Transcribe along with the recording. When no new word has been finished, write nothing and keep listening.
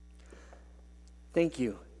Thank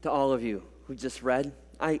you to all of you who just read.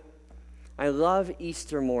 I love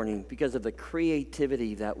Easter morning because of the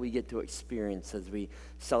creativity that we get to experience as we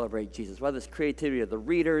celebrate Jesus. Whether it's creativity of the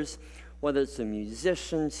readers, whether it's the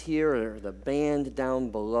musicians here or the band down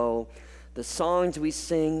below, the songs we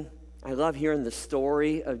sing. I love hearing the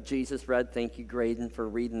story of Jesus read. Thank you, Graydon, for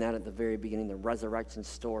reading that at the very beginning, the resurrection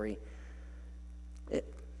story. But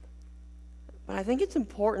I think it's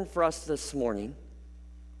important for us this morning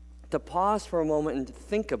to pause for a moment and to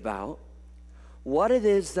think about what it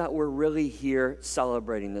is that we're really here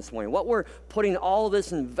celebrating this morning, what we're putting all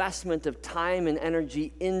this investment of time and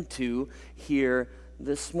energy into here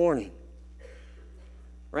this morning.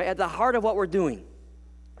 Right? At the heart of what we're doing,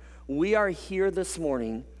 we are here this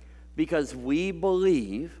morning because we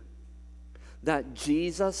believe that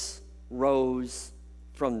Jesus rose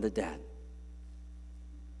from the dead.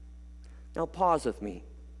 Now pause with me.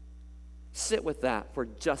 Sit with that for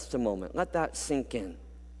just a moment. Let that sink in.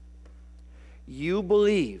 You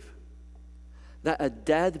believe that a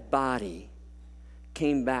dead body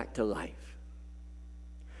came back to life.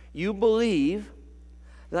 You believe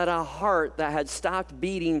that a heart that had stopped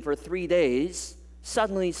beating for 3 days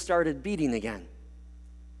suddenly started beating again.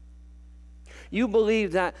 You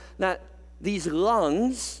believe that these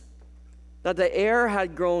lungs, that the air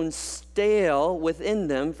had grown stale within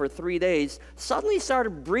them for 3 days, suddenly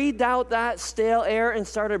started breathed out that stale air and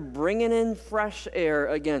started bringing in fresh air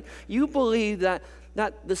again. You believe that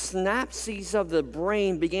the synapses of the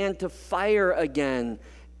brain began to fire again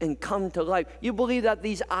and come to life. You believe that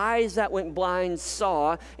these eyes that went blind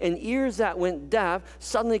saw and ears that went deaf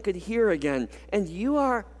suddenly could hear again. And you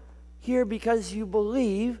are here because you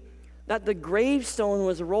believe that the gravestone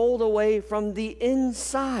was rolled away from the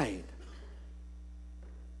inside.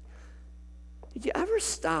 Did you ever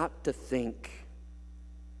stop to think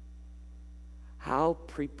how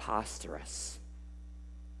preposterous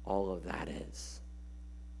all of that is?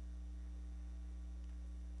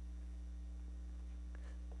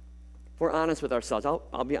 If we're honest with ourselves,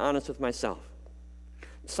 I'll be honest with myself.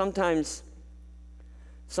 Sometimes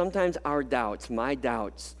our doubts, my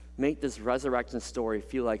doubts, make this resurrection story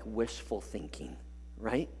feel like wishful thinking,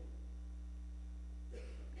 right?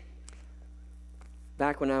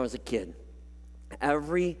 Back when I was a kid,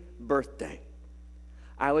 every birthday,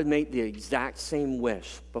 I would make the exact same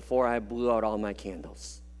wish before I blew out all my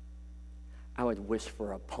candles. I would wish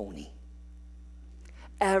for a pony.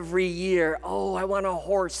 Every year, I want a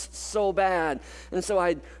horse so bad. And so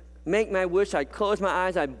I'd make my wish, I'd close my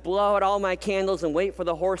eyes, I'd blow out all my candles and wait for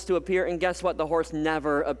the horse to appear. And guess what? The horse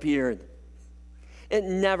never appeared. It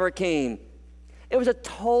never came. It was a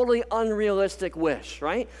totally unrealistic wish,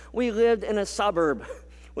 right? We lived in a suburb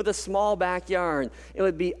with a small backyard. It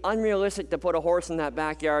would be unrealistic to put a horse in that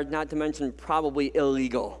backyard, not to mention probably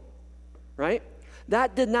illegal, right?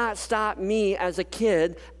 That did not stop me as a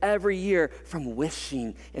kid every year from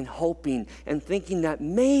wishing and hoping and thinking that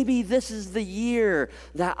maybe this is the year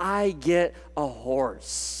that I get a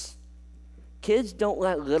horse. Kids don't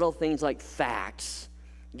let little things like facts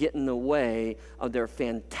get in the way of their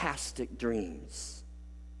fantastic dreams.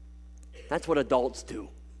 That's what adults do.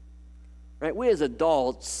 Right? We as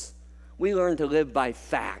adults, we learn to live by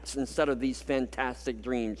facts instead of these fantastic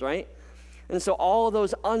dreams, right? And so all of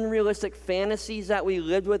those unrealistic fantasies that we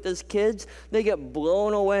lived with as kids, they get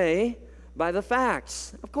blown away by the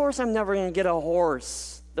facts. Of course I'm never going to get a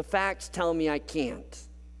horse. The facts tell me I can't.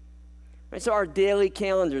 Right? So our daily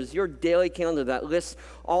calendars, your daily calendar that lists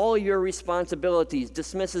all your responsibilities,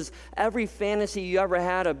 dismisses every fantasy you ever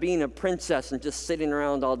had of being a princess and just sitting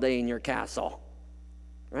around all day in your castle.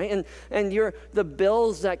 Right? And the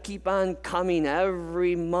bills that keep on coming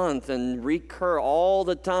every month and recur all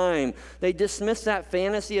the time, they dismiss that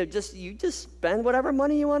fantasy of you just spend whatever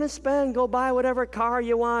money you want to spend, go buy whatever car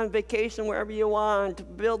you want, vacation wherever you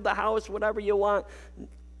want, build the house, whatever you want.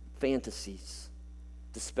 Fantasies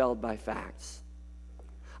dispelled by facts.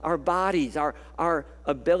 Our bodies, our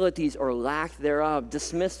abilities or lack thereof,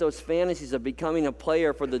 dismiss those fantasies of becoming a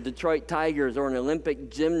player for the Detroit Tigers or an Olympic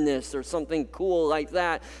gymnast or something cool like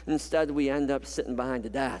that. Instead, we end up sitting behind a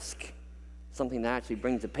desk, something that actually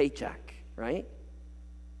brings a paycheck, right?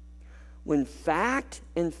 When fact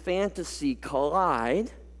and fantasy collide,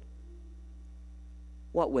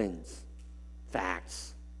 what wins?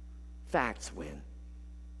 Facts. Facts win.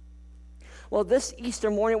 Well, this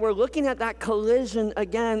Easter morning, we're looking at that collision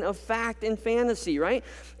again of fact and fantasy, right?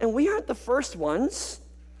 And we aren't the first ones.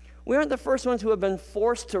 We aren't the first ones who have been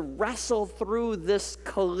forced to wrestle through this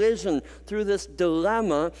collision, through this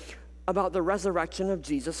dilemma about the resurrection of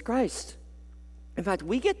Jesus Christ. In fact,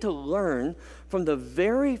 we get to learn from the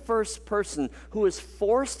very first person who was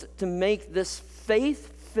forced to make this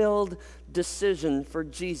faith-filled decision for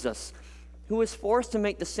Jesus, who was forced to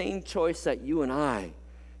make the same choice that you and I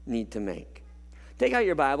need to make. Take out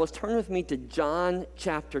your Bibles, turn with me to John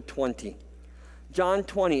chapter 20. John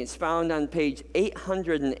 20, it's found on page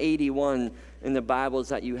 881 in the Bibles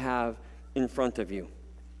that you have in front of you.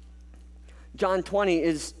 John 20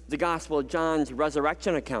 is the Gospel of John's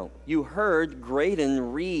resurrection account. You heard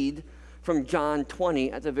Graydon read from John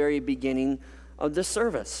 20 at the very beginning of the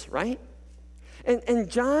service, right? And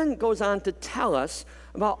John goes on to tell us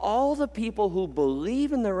about all the people who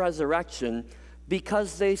believe in the resurrection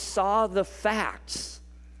because they saw the facts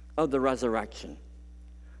of the resurrection,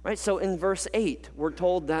 right? So in verse 8, we're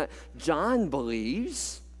told that John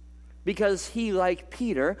believes because he, like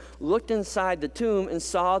Peter, looked inside the tomb and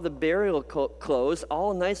saw the burial clothes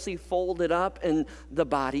all nicely folded up and the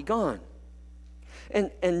body gone. And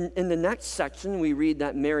in the next section, we read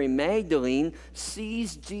that Mary Magdalene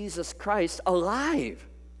sees Jesus Christ alive.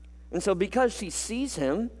 And so because she sees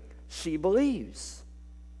him, she believes.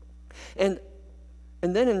 And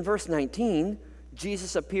then in verse 19,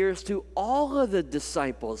 Jesus appears to all of the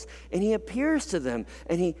disciples, and he appears to them,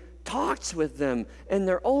 and he talks with them, and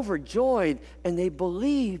they're overjoyed, and they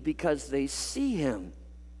believe because they see him.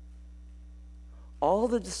 All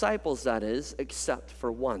the disciples, that is, except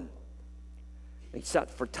for one,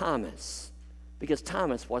 except for Thomas, because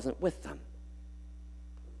Thomas wasn't with them.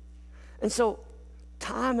 And so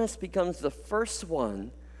Thomas becomes the first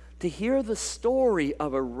one to hear the story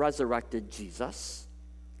of a resurrected Jesus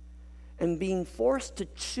and being forced to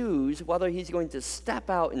choose whether he's going to step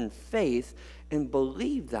out in faith and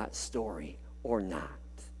believe that story or not.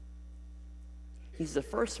 He's the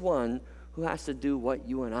first one who has to do what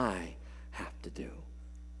you and I have to do.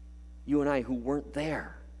 You and I who weren't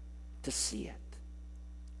there to see it.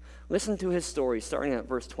 Listen to his story, starting at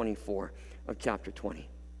verse 24 of chapter 20.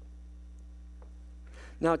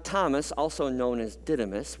 Now Thomas, also known as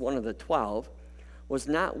Didymus, one of the 12, was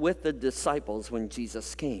not with the disciples when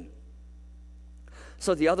Jesus came.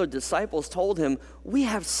 So the other disciples told him, "We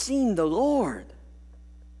have seen the Lord."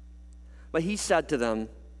 But he said to them,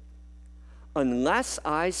 "Unless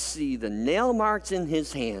I see the nail marks in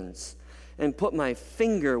his hands, and put my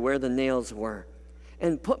finger where the nails were,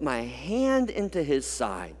 and put my hand into his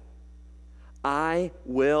side, I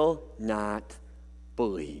will not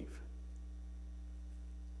believe."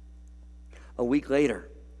 A week later,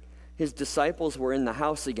 his disciples were in the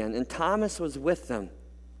house again, and Thomas was with them.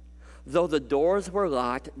 Though the doors were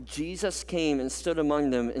locked, Jesus came and stood among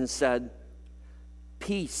them and said,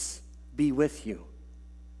 "Peace be with you."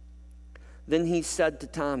 Then he said to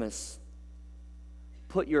Thomas,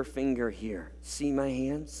 "Put your finger here. See my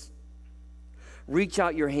hands? Reach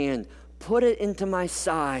out your hand. Put it into my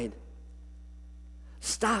side.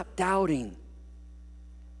 Stop doubting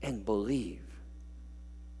and believe."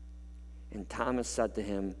 And Thomas said to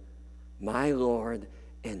him, "My Lord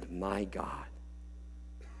and my God."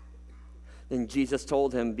 Then Jesus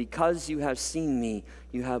told him, "Because you have seen me,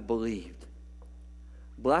 you have believed.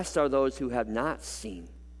 Blessed are those who have not seen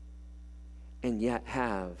and yet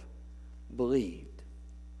have believed."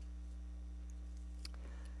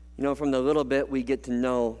 You know, from the little bit we get to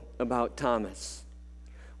know about Thomas,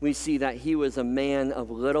 we see that he was a man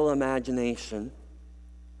of little imagination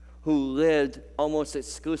who lived almost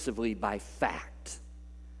exclusively by fact.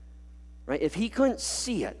 Right? If he couldn't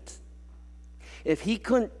see it, if he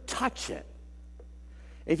couldn't touch it,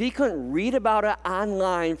 if he couldn't read about it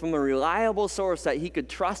online from a reliable source that he could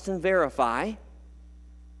trust and verify,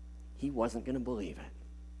 he wasn't going to believe it.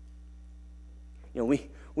 You know,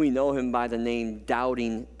 we know him by the name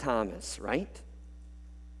Doubting Thomas, right?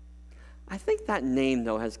 I think that name,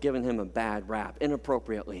 though, has given him a bad rap,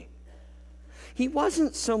 inappropriately. He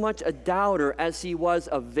wasn't so much a doubter as he was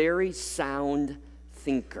a very sound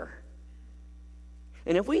thinker.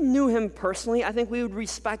 And if we knew him personally, I think we would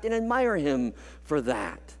respect and admire him for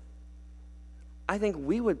that. I think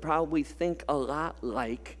we would probably think a lot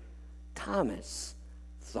like Thomas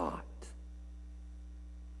thought.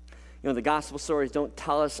 You know, the gospel stories don't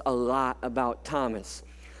tell us a lot about Thomas,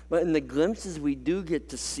 but in the glimpses we do get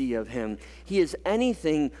to see of him, he is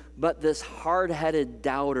anything but this hard-headed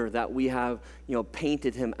doubter that we have,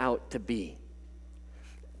 painted him out to be.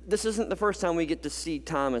 This isn't the first time we get to see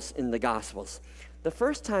Thomas in the Gospels. The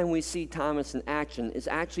first time we see Thomas in action is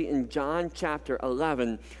actually in John chapter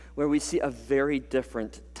 11, where we see a very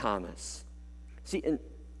different Thomas. See,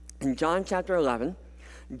 in John chapter 11,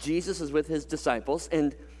 Jesus is with his disciples,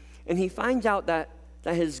 and he finds out that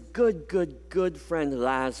his good friend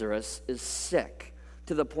Lazarus is sick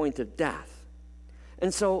to the point of death.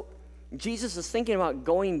 And so Jesus is thinking about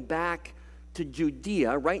going back to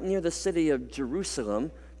Judea, right near the city of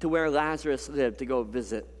Jerusalem, to where Lazarus lived, to go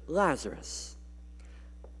visit Lazarus.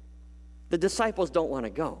 The disciples don't want to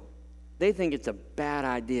go. They think it's a bad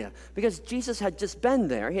idea because Jesus had just been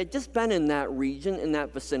there. He had just been in that region, in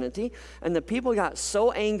that vicinity, and the people got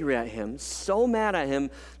so angry at him, so mad at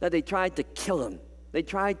him, that they tried to kill him. They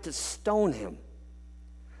tried to stone him.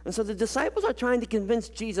 And so the disciples are trying to convince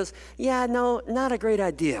Jesus, yeah, no, not a great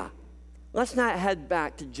idea. Let's not head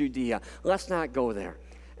back to Judea. Let's not go there.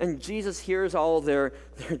 And Jesus hears all their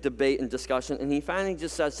debate and discussion, and he finally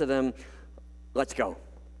just says to them, let's go.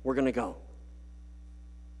 We're going to go.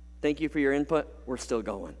 Thank you for your input. We're still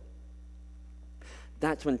going.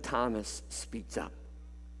 That's when Thomas speaks up.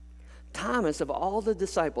 Thomas, of all the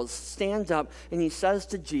disciples, stands up and he says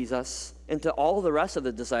to Jesus and to all the rest of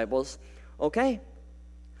the disciples, okay,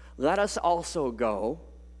 let us also go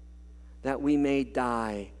that we may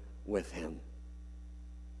die with him.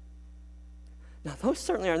 Now, those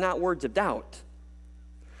certainly are not words of doubt.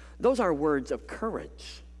 Those are words of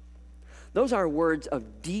courage. Those are words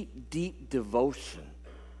of deep, deep devotion.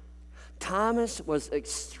 Thomas was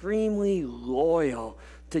extremely loyal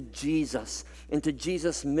to Jesus and to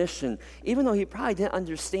Jesus' mission, even though he probably didn't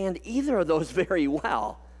understand either of those very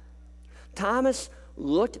well. Thomas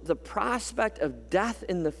looked the prospect of death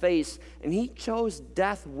in the face, and he chose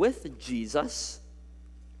death with Jesus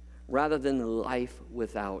rather than life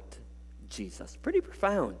without Jesus. Pretty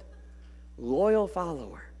profound. Loyal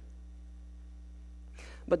follower.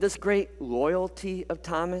 But this great loyalty of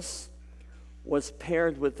Thomas was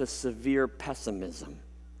paired with a severe pessimism.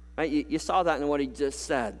 Right? You saw that in what he just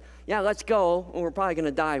said. Yeah, let's go, and we're probably going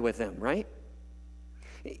to die with him, right?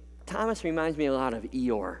 Thomas reminds me a lot of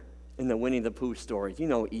Eeyore in the Winnie the Pooh stories. You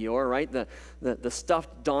know Eeyore, right? The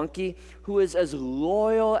stuffed donkey who is as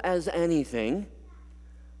loyal as anything,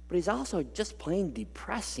 but he's also just plain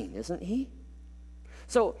depressing, isn't he?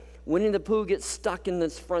 So Winnie the Pooh gets stuck in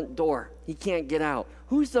this front door. He can't get out.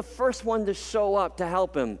 Who's the first one to show up to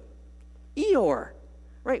help him? Eeyore,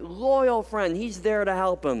 right? Loyal friend. He's there to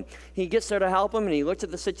help him. He gets there to help him, and he looks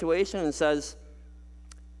at the situation and says,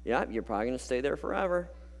 yep, you're probably going to stay there forever.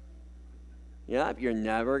 Yep, you're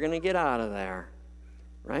never going to get out of there,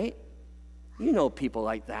 right? You know people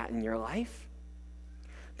like that in your life.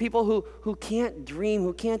 People who can't dream,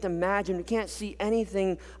 who can't imagine, who can't see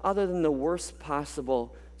anything other than the worst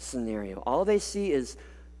possible scenario. All they see is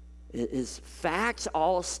facts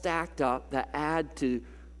all stacked up that add to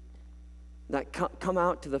that come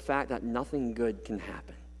out to the fact that nothing good can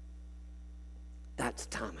happen. That's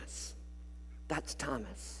Thomas. That's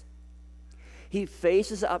Thomas. He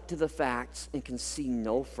faces up to the facts and can see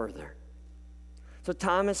no further. So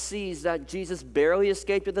Thomas sees that Jesus barely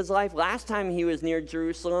escaped with his life last time he was near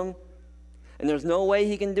Jerusalem, and there's no way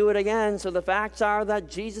he can do it again. So the facts are that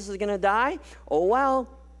Jesus is going to die. Oh, well,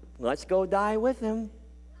 let's go die with him.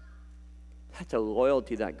 That's a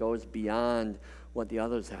loyalty that goes beyond what the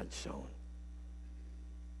others had shown.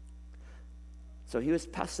 So he was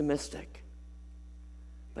pessimistic.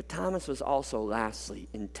 But Thomas was also, lastly,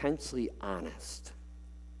 intensely honest.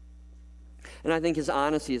 And I think his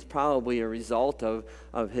honesty is probably a result of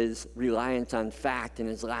his reliance on fact and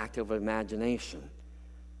his lack of imagination.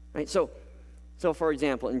 Right? So for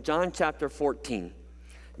example, in John chapter 14,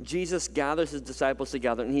 Jesus gathers his disciples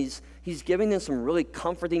together, and he's giving them some really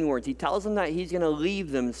comforting words. He tells them that he's going to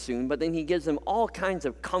leave them soon, but then he gives them all kinds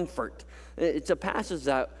of comfort. It's a passage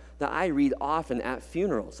that I read often at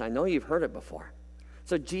funerals. I know you've heard it before.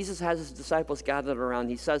 So Jesus has his disciples gathered around.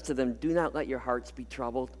 He says to them, do not let your hearts be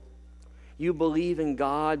troubled. You believe in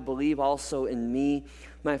God, believe also in me.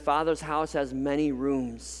 My Father's house has many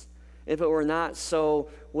rooms. If it were not so,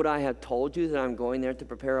 would I have told you that I'm going there to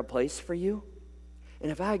prepare a place for you?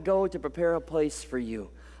 And if I go to prepare a place for you,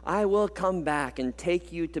 I will come back and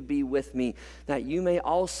take you to be with me, that you may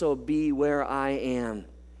also be where I am.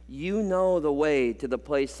 You know the way to the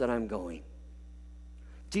place that I'm going.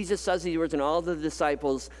 Jesus says these words, and all the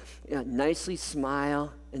disciples nicely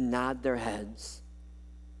smile and nod their heads.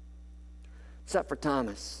 Except for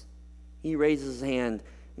Thomas. He raises his hand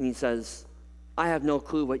and he says, I have no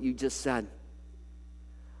clue what you just said.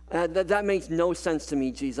 That makes no sense to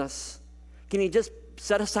me, Jesus. Can you just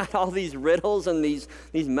set aside all these riddles and these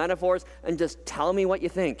metaphors and just tell me what you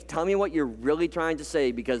think? Tell me what you're really trying to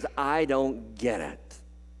say, because I don't get it.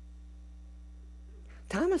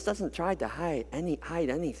 Thomas doesn't try to hide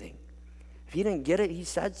anything. If he didn't get it, he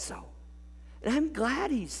said so. And I'm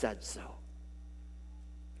glad he said so.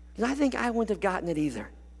 Because I think I wouldn't have gotten it either.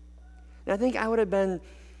 And I think I would have been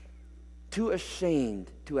too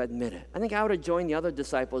ashamed to admit it. I think I would have joined the other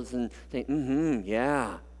disciples and say,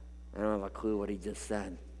 yeah. I don't have a clue what he just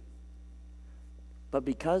said. But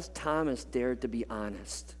because Thomas dared to be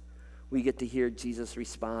honest, we get to hear Jesus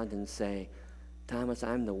respond and say, Thomas,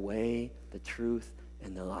 I'm the way, the truth,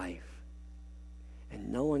 and the life. And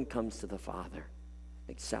no one comes to the Father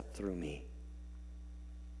except through me.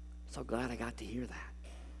 So glad I got to hear that.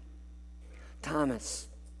 Thomas,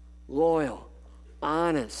 loyal,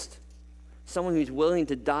 honest, someone who's willing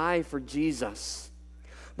to die for Jesus.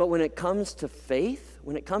 But when it comes to faith,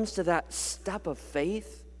 when it comes to that step of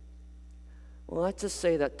faith, well, let's just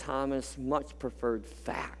say that Thomas much preferred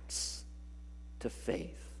facts to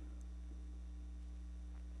faith.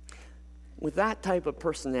 With that type of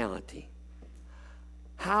personality,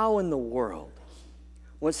 how in the world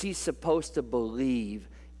was he supposed to believe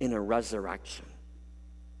in a resurrection?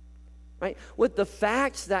 Right? With the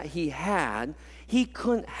facts that he had, he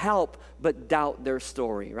couldn't help but doubt their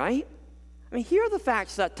story, right? I mean, here are the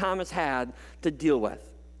facts that Thomas had to deal with.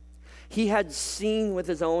 He had seen with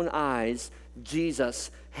his own eyes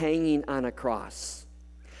Jesus hanging on a cross.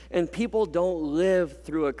 And people don't live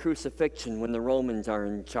through a crucifixion when the Romans are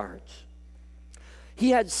in charge. He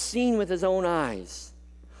had seen with his own eyes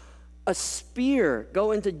a spear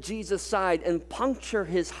go into Jesus' side and puncture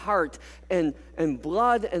his heart, and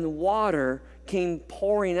blood and water came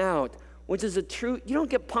pouring out, which is a true, you don't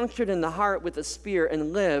get punctured in the heart with a spear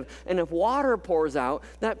and live, and if water pours out,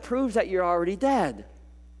 that proves that you're already dead.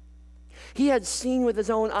 He had seen with his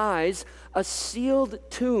own eyes a sealed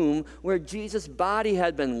tomb where Jesus' body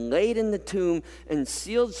had been laid in the tomb and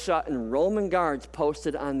sealed shut and Roman guards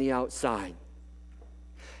posted on the outside.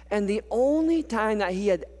 And the only time that he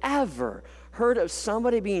had ever heard of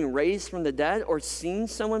somebody being raised from the dead or seen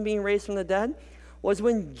someone being raised from the dead was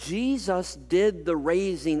when Jesus did the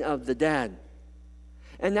raising of the dead.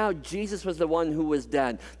 And now Jesus was the one who was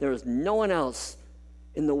dead. There was no one else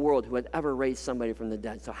in the world who had ever raised somebody from the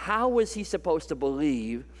dead. So how was he supposed to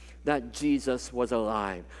believe that Jesus was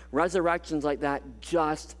alive? Resurrections like that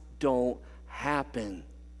just don't happen.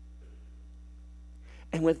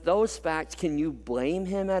 And with those facts, can you blame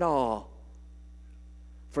him at all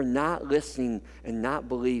for not listening and not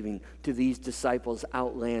believing to these disciples'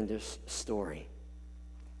 outlandish story?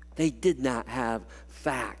 They did not have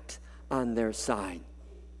fact on their side.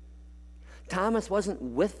 Thomas wasn't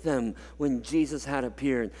with them when Jesus had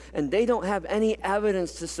appeared, and they don't have any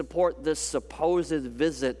evidence to support this supposed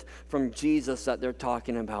visit from Jesus that they're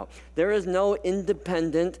talking about. There is no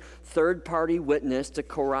independent third-party witness to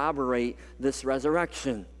corroborate this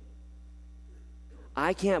resurrection.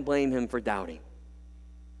 I can't blame him for doubting.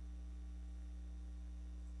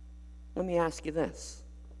 Let me ask you this.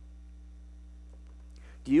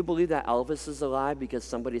 Do you believe that Elvis is alive because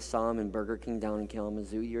somebody saw him in Burger King down in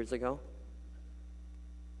Kalamazoo years ago?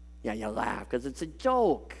 Yeah, you laugh because it's a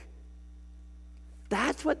joke.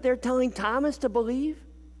 That's what they're telling Thomas to believe?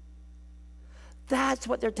 That's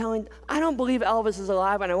what they're telling. I don't believe Elvis is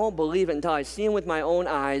alive, and I won't believe it until I see him with my own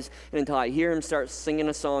eyes and until I hear him start singing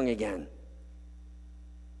a song again.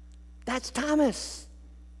 That's Thomas.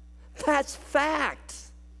 That's fact.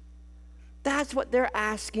 That's what they're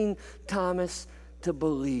asking Thomas to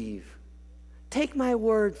believe. Take my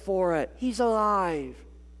word for it. He's alive.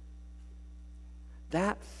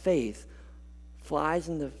 That faith flies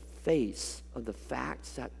in the face of the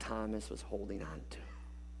facts that Thomas was holding on to.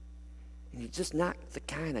 And he's just not the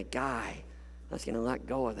kind of guy that's going to let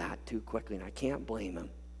go of that too quickly, and I can't blame him.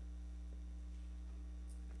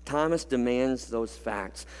 Thomas demands those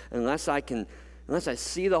facts. Unless I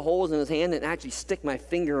see the holes in his hand and actually stick my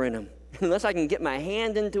finger in them, unless I can get my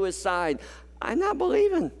hand into his side, I'm not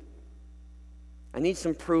believing. I need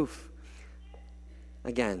some proof.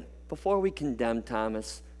 Again, before we condemn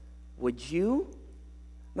Thomas, would you?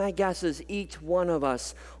 My guess is each one of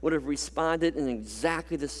us would have responded in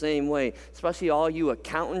exactly the same way, especially all you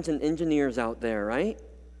accountants and engineers out there, right?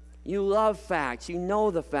 You love facts. You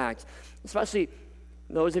know the facts. Especially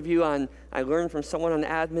those of you on, I learned from someone on the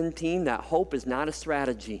admin team that hope is not a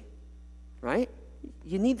strategy, right?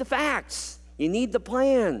 You need the facts. You need the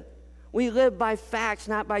plan. We live by facts,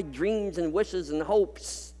 not by dreams and wishes and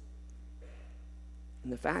hopes.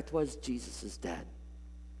 And the fact was, Jesus is dead.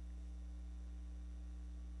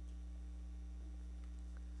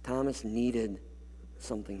 Thomas needed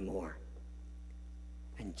something more,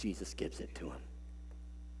 and Jesus gives it to him.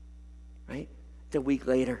 Right? It's a week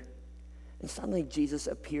later, and suddenly Jesus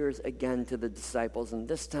appears again to the disciples, and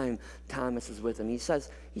this time Thomas is with him. He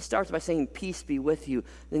starts by saying, "Peace be with you."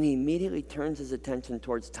 Then he immediately turns his attention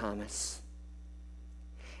towards Thomas.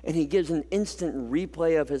 And he gives an instant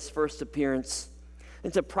replay of his first appearance.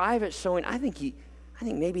 It's a private showing. I think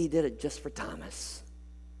maybe he did it just for Thomas.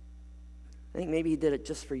 I think maybe he did it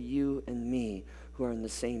just for you and me who are in the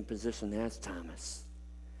same position as Thomas.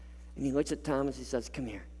 And he looks at Thomas, he says, come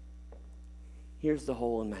here. Here's the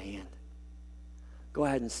hole in my hand. Go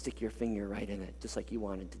ahead and stick your finger right in it, just like you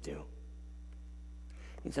wanted to do.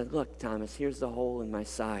 He said, look, Thomas, here's the hole in my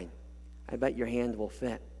side. I bet your hand will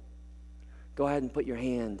fit. Go ahead and put your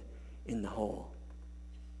hand in the hole.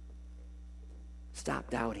 Stop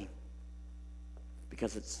doubting,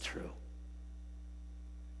 because it's true.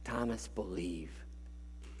 Thomas, believe.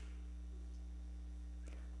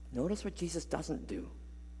 Notice what Jesus doesn't do.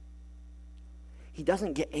 He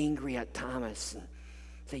doesn't get angry at Thomas and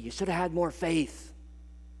say, you should have had more faith.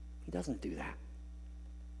 He doesn't do that.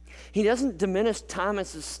 He doesn't diminish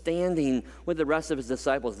Thomas's standing with the rest of his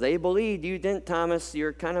disciples. They believed, you didn't, Thomas.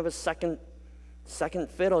 You're kind of a second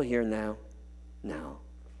fiddle here now. No.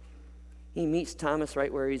 He meets Thomas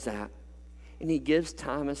right where he's at, and he gives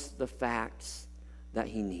Thomas the facts that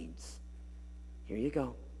he needs. Here you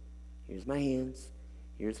go. Here's my hands.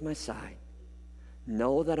 Here's my side.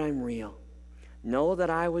 Know that I'm real. Know that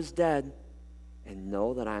I was dead, and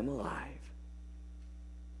know that I'm alive.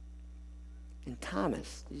 And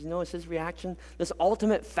Thomas, did you notice his reaction? This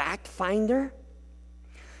ultimate fact finder,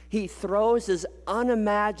 he throws his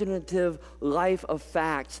unimaginative life of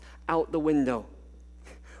facts out the window.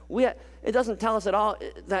 It doesn't tell us at all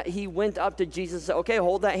that he went up to Jesus and said, okay,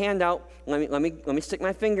 hold that hand out. Let me stick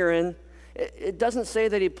my finger in. It doesn't say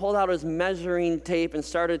that he pulled out his measuring tape and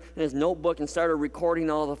started in his notebook and started recording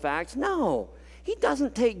all the facts. No, he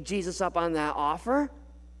doesn't take Jesus up on that offer.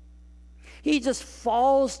 He just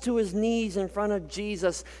falls to his knees in front of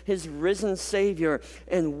Jesus, his risen Savior,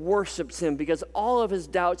 and worships him because all of his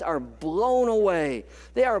doubts are blown away.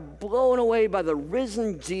 They are blown away by the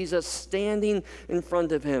risen Jesus standing in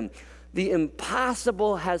front of him. The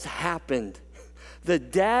impossible has happened. The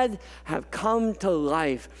dead have come to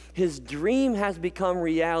life. His dream has become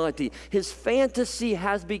reality. His fantasy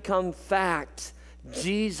has become fact.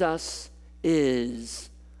 Jesus is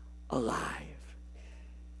alive.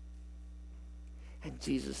 And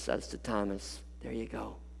Jesus says to Thomas, there you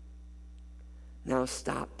go. Now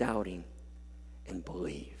stop doubting and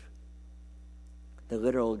believe. The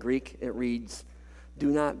literal Greek, it reads,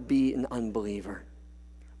 do not be an unbeliever,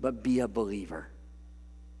 but be a believer.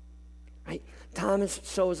 Right? Thomas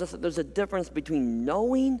shows us that there's a difference between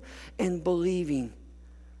knowing and believing.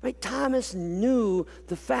 Right? Thomas knew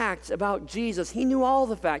the facts about Jesus. He knew all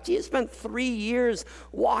the facts. He had spent 3 years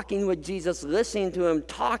walking with Jesus, listening to him,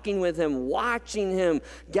 talking with him, watching him,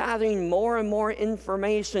 gathering more and more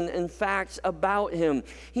information and facts about him.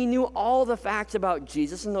 He knew all the facts about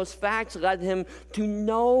Jesus, and those facts led him to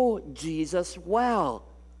know Jesus well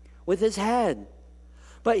with his head.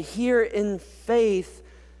 But here in faith,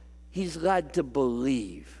 he's led to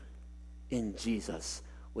believe in Jesus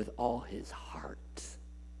with all his heart.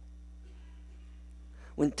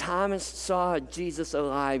 When Thomas saw Jesus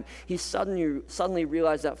alive, he suddenly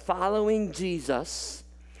realized that following Jesus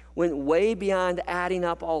went way beyond adding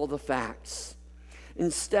up all the facts.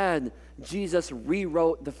 Instead, Jesus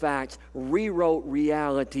rewrote the facts, rewrote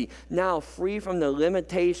reality. Now, free from the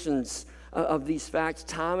limitations of these facts,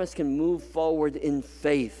 Thomas can move forward in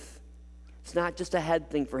faith. It's not just a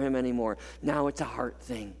head thing for him anymore. Now it's a heart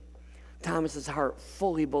thing. Thomas's heart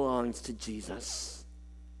fully belongs to Jesus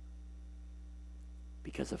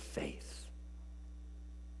because of faith.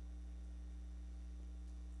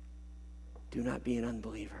 Do not be an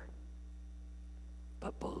unbeliever,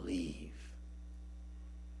 but believe.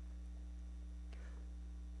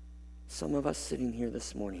 Some of us sitting here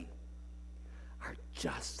this morning are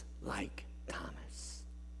just like Thomas.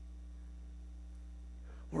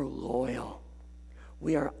 We're loyal.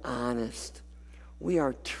 We are honest. We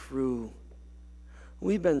are true.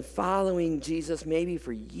 We've been following Jesus maybe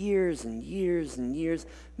for years and years and years,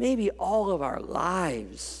 maybe all of our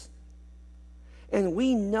lives. And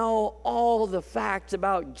we know all the facts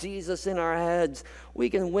about Jesus in our heads. We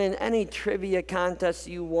can win any trivia contest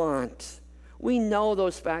you want. We know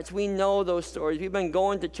those facts. We know those stories. We've been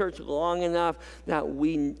going to church long enough that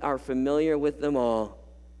we are familiar with them all.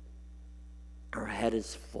 Our head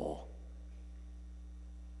is full.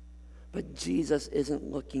 But Jesus isn't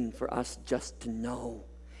looking for us just to know.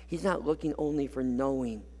 He's not looking only for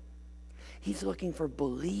knowing. He's looking for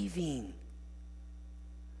believing.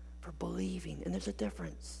 For believing. And there's a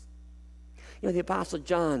difference. You know, the Apostle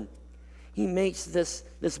John, he makes this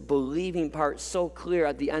believing part so clear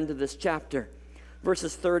at the end of this chapter.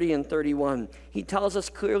 Verses 30 and 31. He tells us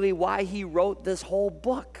clearly why he wrote this whole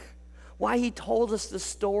book. why he told us the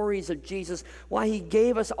stories of Jesus, why he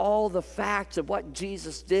gave us all the facts of what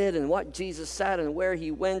Jesus did and what Jesus said and where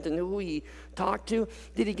he went and who he talked to.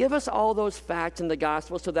 Did he give us all those facts in the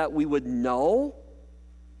gospel so that we would know?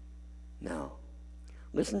 No.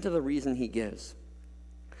 Listen to the reason he gives.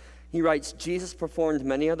 He writes, Jesus performed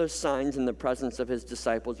many other signs in the presence of his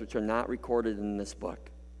disciples, which are not recorded in this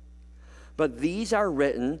book. But these are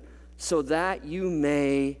written so that you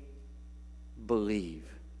may believe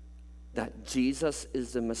that Jesus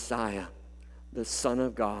is the Messiah, the Son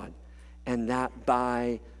of God, and that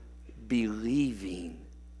by believing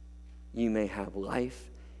you may have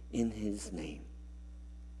life in his name.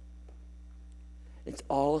 It's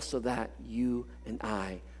all so that you and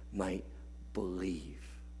I might believe.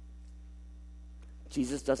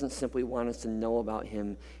 Jesus doesn't simply want us to know about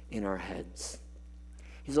him in our heads.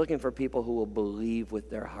 He's looking for people who will believe with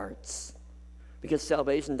their hearts. Because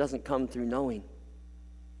salvation doesn't come through knowing.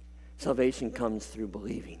 Salvation comes through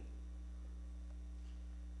believing.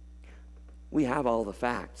 We have all the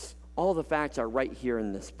facts. All the facts are right here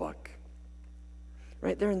in this book.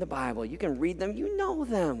 Right there in the Bible. You can read them. You know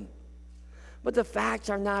them. But the facts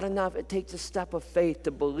are not enough. It takes a step of faith to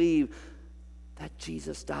believe that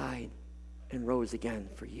Jesus died and rose again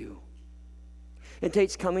for you. It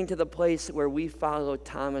takes coming to the place where we follow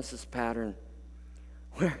Thomas's pattern,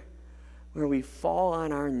 where we fall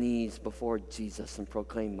on our knees before Jesus and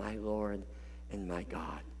proclaim, my Lord and my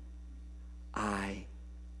God, I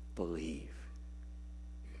believe.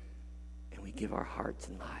 And we give our hearts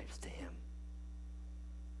and lives to him.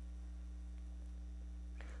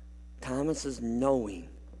 Thomas's knowing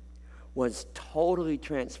was totally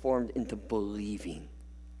transformed into believing.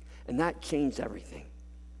 And that changed everything.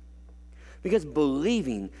 Because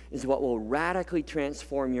believing is what will radically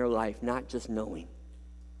transform your life, not just knowing.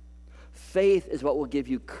 Faith is what will give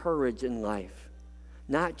you courage in life,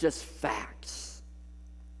 not just facts.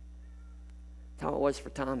 That's how it was for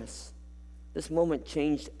Thomas. This moment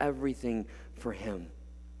changed everything for him.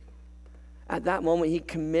 At that moment, he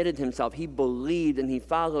committed himself. He believed and he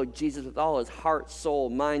followed Jesus with all his heart, soul,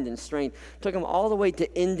 mind, and strength. Took him all the way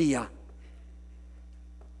to India.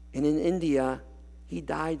 And in India, he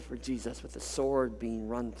died for Jesus with a sword being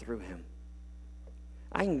run through him.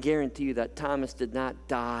 I can guarantee you that Thomas did not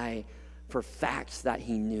die for facts that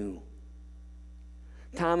he knew.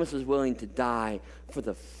 Thomas was willing to die for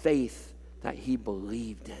the faith that he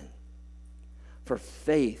believed in. For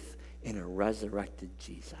faith in a resurrected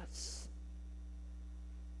Jesus.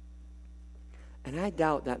 And I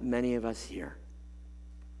doubt that many of us here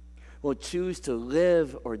will choose to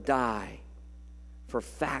live or die for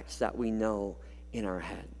facts that we know in our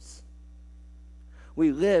heads.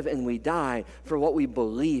 We live and we die for what we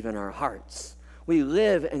believe in our hearts. We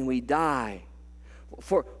live and we die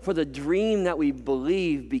for the dream that we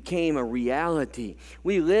believe became a reality.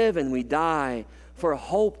 We live and we die for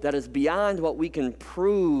hope that is beyond what we can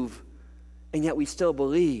prove, and yet we still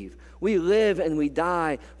believe. We live and we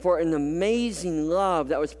die for an amazing love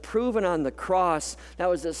that was proven on the cross, that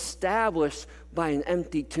was established by an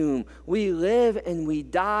empty tomb. We live and we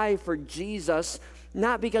die for Jesus,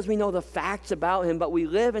 not because we know the facts about him, but we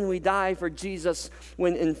live and we die for Jesus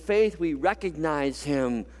when in faith we recognize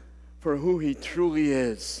him for who he truly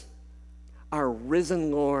is, our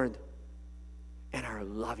risen Lord and our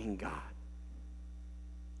loving God.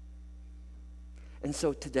 And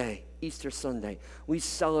so today, Easter Sunday, we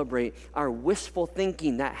celebrate our wishful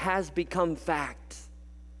thinking that has become fact.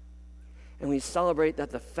 And we celebrate that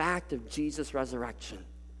the fact of Jesus' resurrection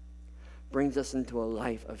brings us into a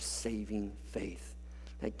life of saving faith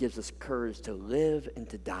that gives us courage to live and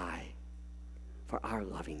to die for our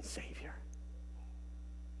loving Savior.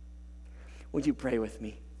 Would you pray with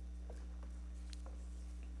me?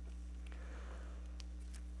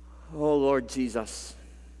 Oh, Lord Jesus,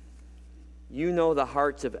 you know the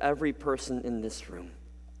hearts of every person in this room.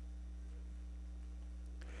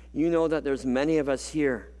 You know that there's many of us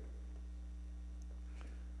here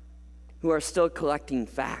who are still collecting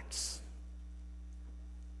facts.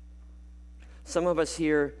 Some of us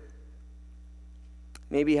here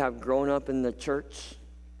maybe have grown up in the church.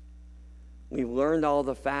 We've learned all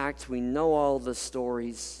the facts. We know all the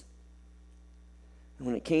stories. And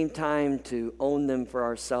when it came time to own them for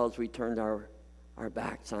ourselves, we turned our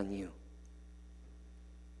backs on you.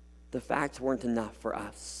 The facts weren't enough for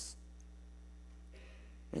us.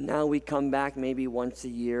 And now we come back maybe once a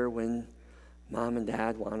year when Mom and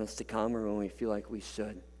Dad want us to come or when we feel like we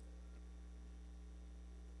should.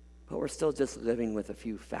 But we're still just living with a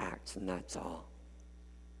few facts, and that's all.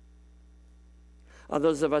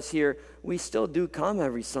 Those of us here, we still do come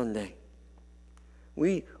every Sunday.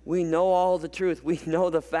 We know all the truth. We know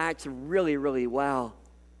the facts really, really well.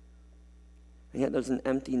 And yet there's an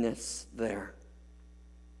emptiness there.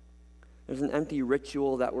 There's an empty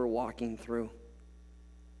ritual that we're walking through.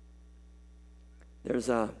 There's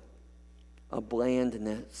a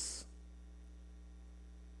blandness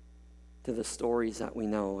to the stories that we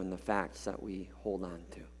know and the facts that we hold on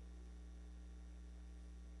to.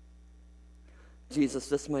 Jesus,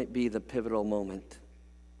 this might be the pivotal moment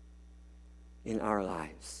in our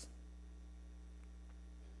lives.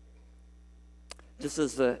 Just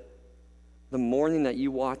as the morning that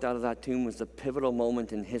you walked out of that tomb was a pivotal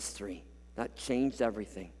moment in history that changed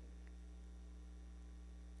everything.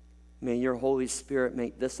 May your Holy Spirit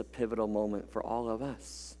make this a pivotal moment for all of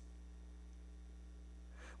us,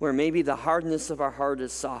 where maybe the hardness of our heart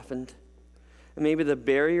is softened, and maybe the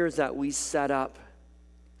barriers that we set up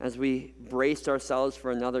as we braced ourselves for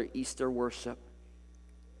another Easter worship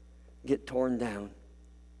get torn down.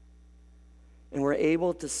 And we're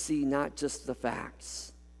able to see not just the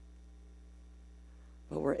facts,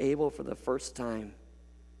 but we're able for the first time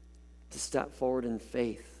to step forward in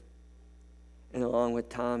faith and along with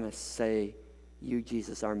Thomas say, you,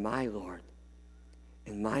 Jesus, are my Lord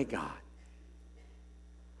and my God.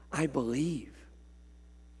 I believe.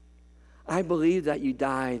 I believe that you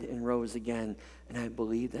died and rose again, and I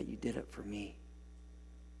believe that you did it for me.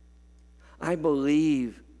 I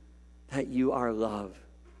believe that you are love,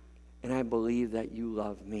 and I believe that you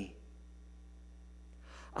love me.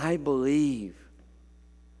 I believe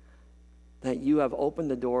that you have opened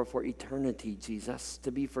the door for eternity, Jesus,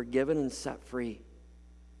 to be forgiven and set free.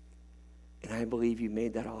 And I believe you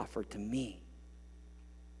made that offer to me.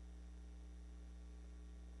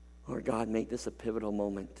 Lord God, make this a pivotal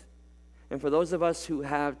moment. And for those of us who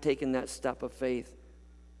have taken that step of faith,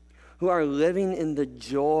 who are living in the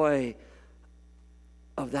joy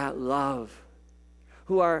of that love,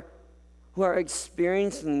 who are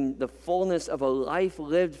experiencing the fullness of a life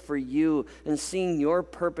lived for you and seeing your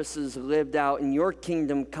purposes lived out and your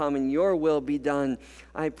kingdom come and your will be done,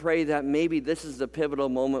 I pray that maybe this is the pivotal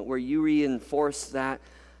moment where you reinforce that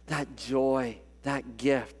joy, that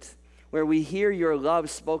gift, where we hear your love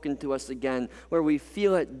spoken to us again, where we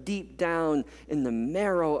feel it deep down in the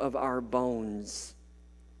marrow of our bones.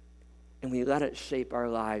 And we let it shape our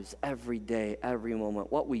lives every day, every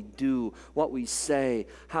moment. What we do, what we say,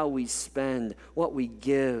 how we spend, what we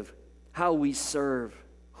give, how we serve,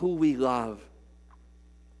 who we love.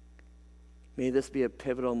 May this be a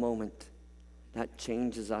pivotal moment that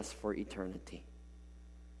changes us for eternity.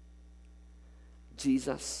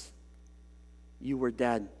 Jesus, you were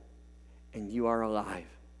dead and you are alive.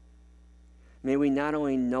 May we not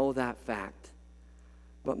only know that fact,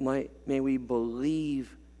 but may we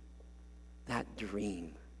believe that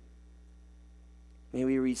dream. May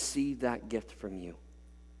we receive that gift from you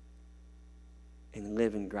and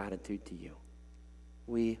live in gratitude to you.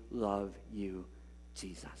 We love you,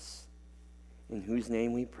 Jesus. In whose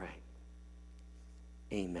name we pray.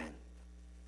 Amen.